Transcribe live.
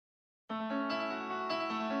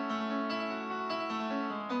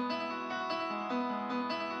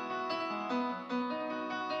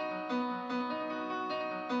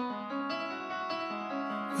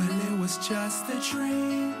was just a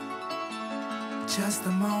dream, just a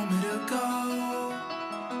moment ago.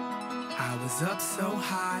 I was up so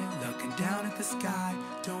high, looking down at the sky.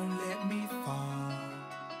 Don't let me fall.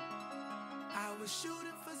 I was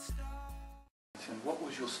shooting for stars. And what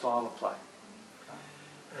was your style of play?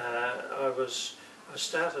 I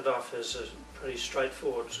started off as a pretty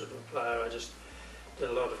straightforward sort of player. I just did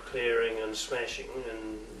a lot of clearing and smashing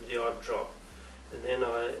and the odd drop. And then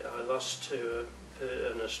I lost to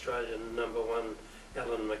an Australian #1,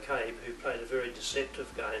 Alan McCabe, who played a very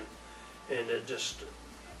deceptive game, and it just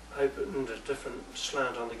opened a different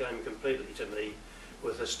slant on the game completely to me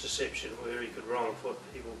with this deception, where he could wrong foot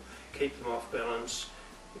people, keep them off balance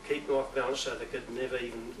so they could never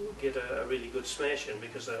even get a really good smash in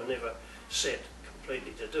because they were never set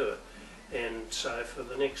completely to do it. And so for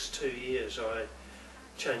the next 2 years I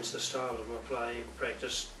changed the style of my play,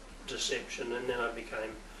 practiced deception, and then I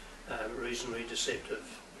became reasonably deceptive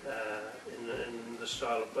in the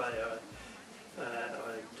style of play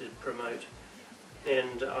I did promote.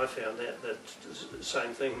 And I found that the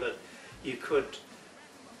same thing, that you could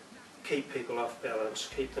keep people off balance,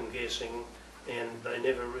 keep them guessing, and they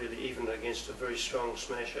never really, even against a very strong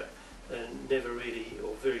smasher, they never really,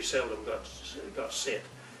 or very seldom got set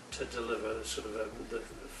to deliver sort of the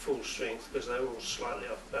full strength, because they were all slightly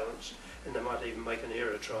off balance and they might even make an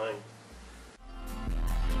error trying.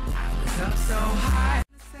 I was up so high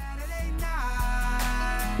Saturday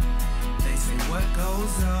night. They say what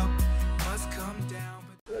goes up must come down.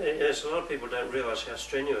 Yes, a lot of people don't realise how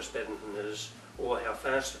strenuous badminton is or how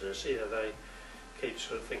fast it is either. They keep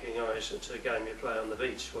sort of thinking, oh, it's a game you play on the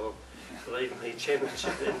beach. Well, believe me,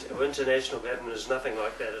 championship or international badminton is nothing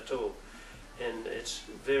like that at all. And it's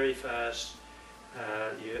very fast.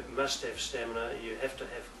 You must have stamina. You have to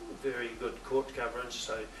have very good court coverage,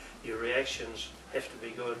 so your reactions have to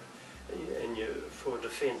be good. And for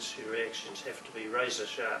defence, your reactions have to be razor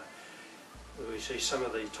sharp. We see some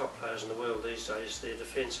of the top players in the world these days, their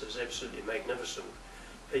defence is absolutely magnificent.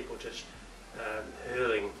 People just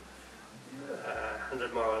hurling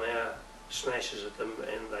 100-mile-an-hour smashes at them,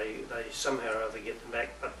 and they somehow or other get them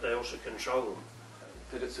back, but they also control them.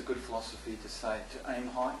 That it's a good philosophy to say to aim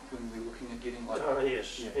high when we're looking at getting like... Oh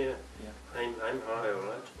yes, yeah. Aim high, all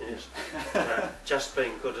right, yes. Just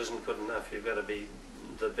being good isn't good enough. You've got to be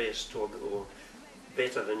the best or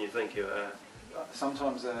better than you think you are.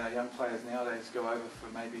 Sometimes young players nowadays go over for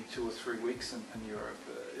maybe 2 or 3 weeks in Europe.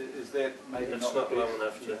 Is that maybe it's not long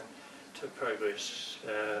enough to progress.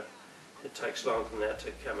 It takes longer than that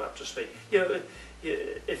to come up to speed.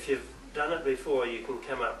 If you've done it before, you can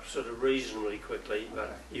come up sort of reasonably quickly,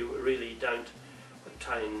 but you really don't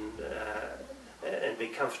obtain and be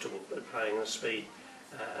comfortable at playing the speed.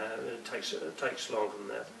 It takes longer than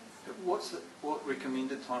that. What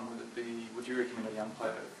recommended time would it be? Would you recommend a young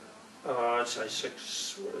player? Oh, I'd say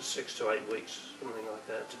 6 to 8 weeks, something like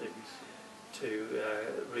that, to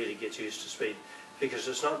really get used to speed. Because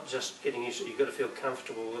it's not just getting used to it, you've got to feel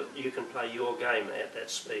comfortable that you can play your game at that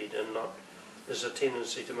speed, and not, there's a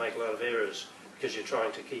tendency to make a lot of errors because you're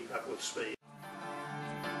trying to keep up with speed.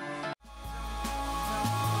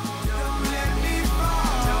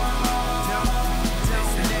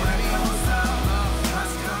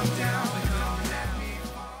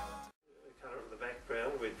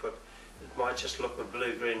 It might just look a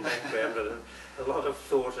blue-green background, but a lot of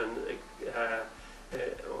thought and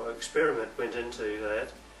or experiment went into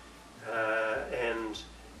that, and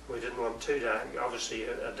we didn't want too dark. Obviously,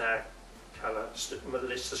 a dark colour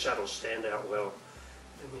lets the shuttle stand out well,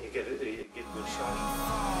 and you get good sight.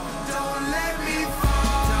 Don't let me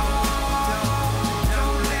fall.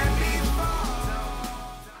 Don't let me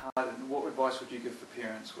fall. And what advice would you give for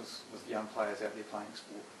parents with young players out there playing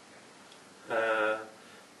sport?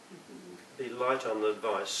 Be light on the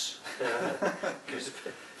advice, because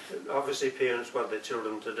obviously parents want their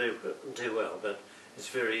children to do well, but it's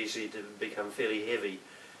very easy to become fairly heavy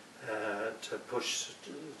to push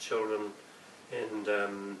children, and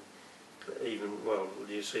even, well,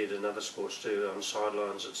 you see it in other sports too, on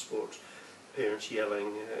sidelines at sports, parents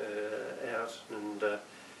yelling out, and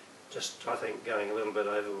just, I think, going a little bit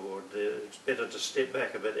overboard. It's better to step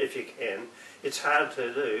back a bit if you can. It's hard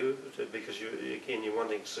to do because you're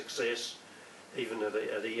wanting success even at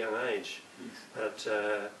a young age. But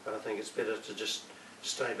I think it's better to just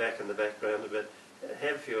stay back in the background a bit.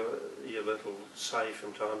 Have your little say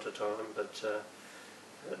from time to time, but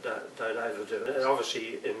don't overdo it. And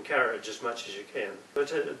obviously encourage as much as you can.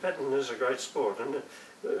 But badminton is a great sport, and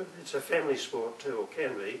it's a family sport too, or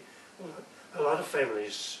can be. A lot of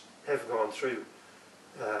families have gone through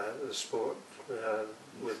the sport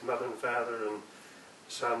with mother and father and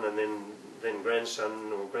son and then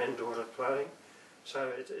grandson or granddaughter playing. So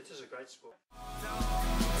it is a great sport.